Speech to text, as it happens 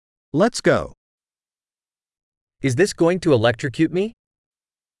Let's go. Is this going to electrocute me?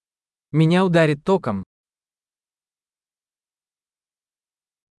 Меня ударит током.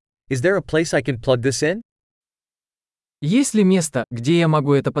 Is there a place I can plug this in? Есть ли место, где я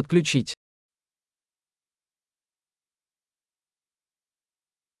могу это подключить?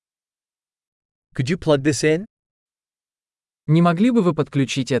 Could you plug this in? Не могли бы вы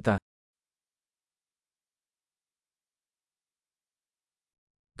подключить это?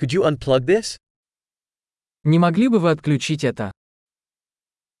 Could you unplug this? Не могли бы вы отключить это?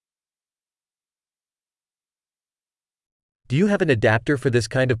 Do you have an adapter for this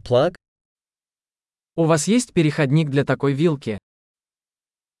kind of plug? У вас есть переходник для такой вилки?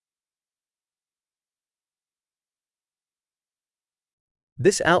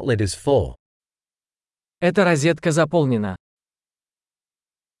 This outlet is full. Эта розетка заполнена.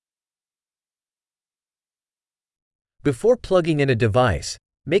 Before plugging in a device,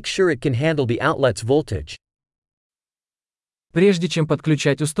 make sure it can handle the outlet's voltage. Прежде чем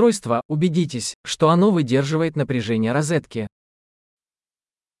подключать устройство, убедитесь, что оно выдерживает напряжение розетки.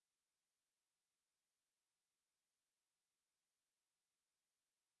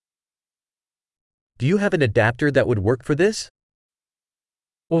 Do you have an adapter that would work for this?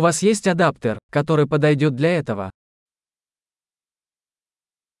 У вас есть адаптер, который подойдет для этого?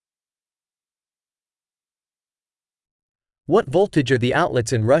 What voltage are the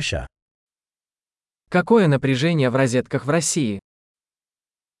outlets in Russia? Какое напряжение в розетках в России?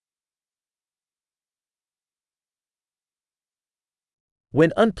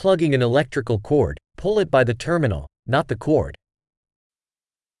 When unplugging an electrical cord, pull it by the terminal, not the cord.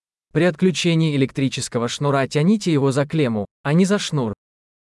 При отключении электрического шнура тяните его за клемму, а не за шнур.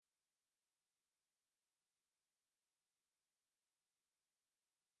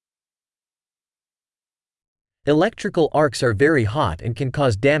 Electrical arcs are very hot and can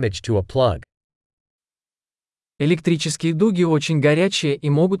cause damage to a plug. Электрические дуги очень горячие и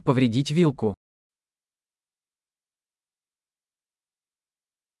могут повредить вилку.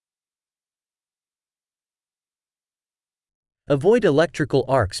 Avoid electrical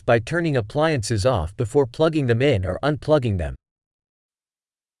arcs by turning appliances off before plugging them in or unplugging them.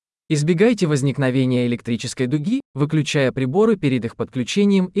 Избегайте возникновения электрической дуги, выключая приборы перед их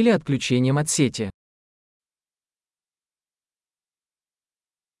подключением или отключением от сети.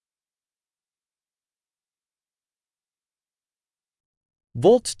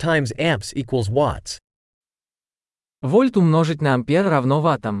 Volts times amps equals watts. Вольт умножить на ампер равно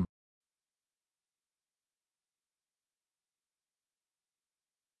ваттам.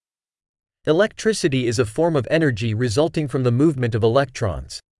 Electricity is a form of energy resulting from the movement of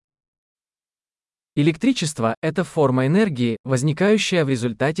electrons. Электричество – это форма энергии, возникающая в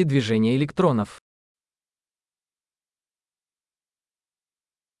результате движения электронов.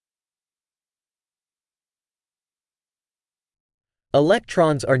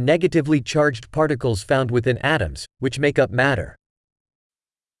 Electrons are negatively charged particles found within atoms, which make up matter.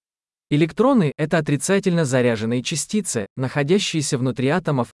 Электроны – это отрицательно заряженные частицы, находящиеся внутри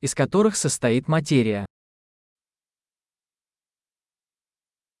атомов, из которых состоит материя.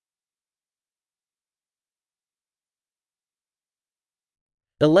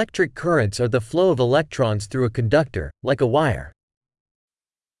 Electric currents are the flow of electrons through a conductor, like a wire.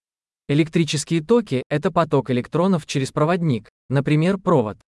 Электрические токи – это поток электронов через проводник, например,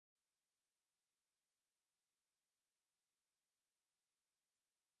 провод.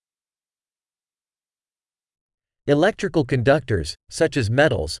 Electrical conductors, such as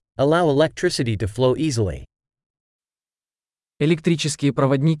metals, allow electricity to flow easily. Электрические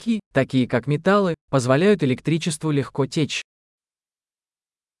проводники, такие как металлы, позволяют электричеству легко течь.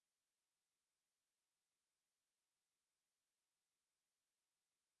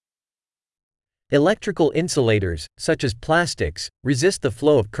 Electrical insulators, such as plastics, resist the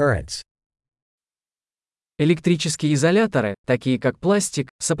flow of currents. Электрические изоляторы, такие как пластик,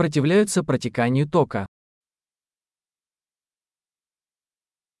 сопротивляются протеканию тока.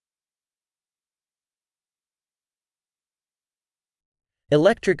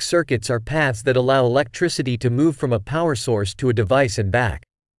 Electric circuits are paths that allow electricity to move from a power source to a device and back.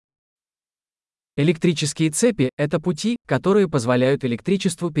 Электрические цепи – это пути, которые позволяют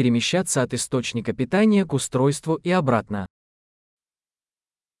электричеству перемещаться от источника питания к устройству и обратно.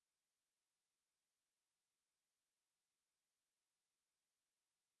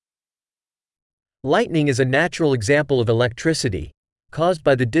 Lightning is a natural example of electricity, caused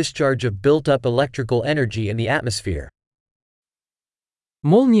by the discharge of built-up electrical energy in the atmosphere.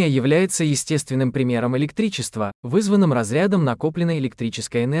 Молния является естественным примером электричества, вызванным разрядом накопленной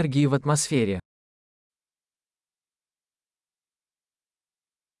электрической энергии в атмосфере.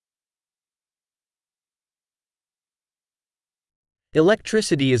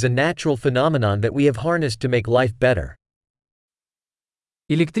 Electricity is a natural phenomenon that we have harnessed to make life better.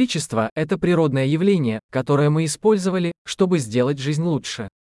 Электричество – это природное явление, которое мы использовали, чтобы сделать жизнь лучше.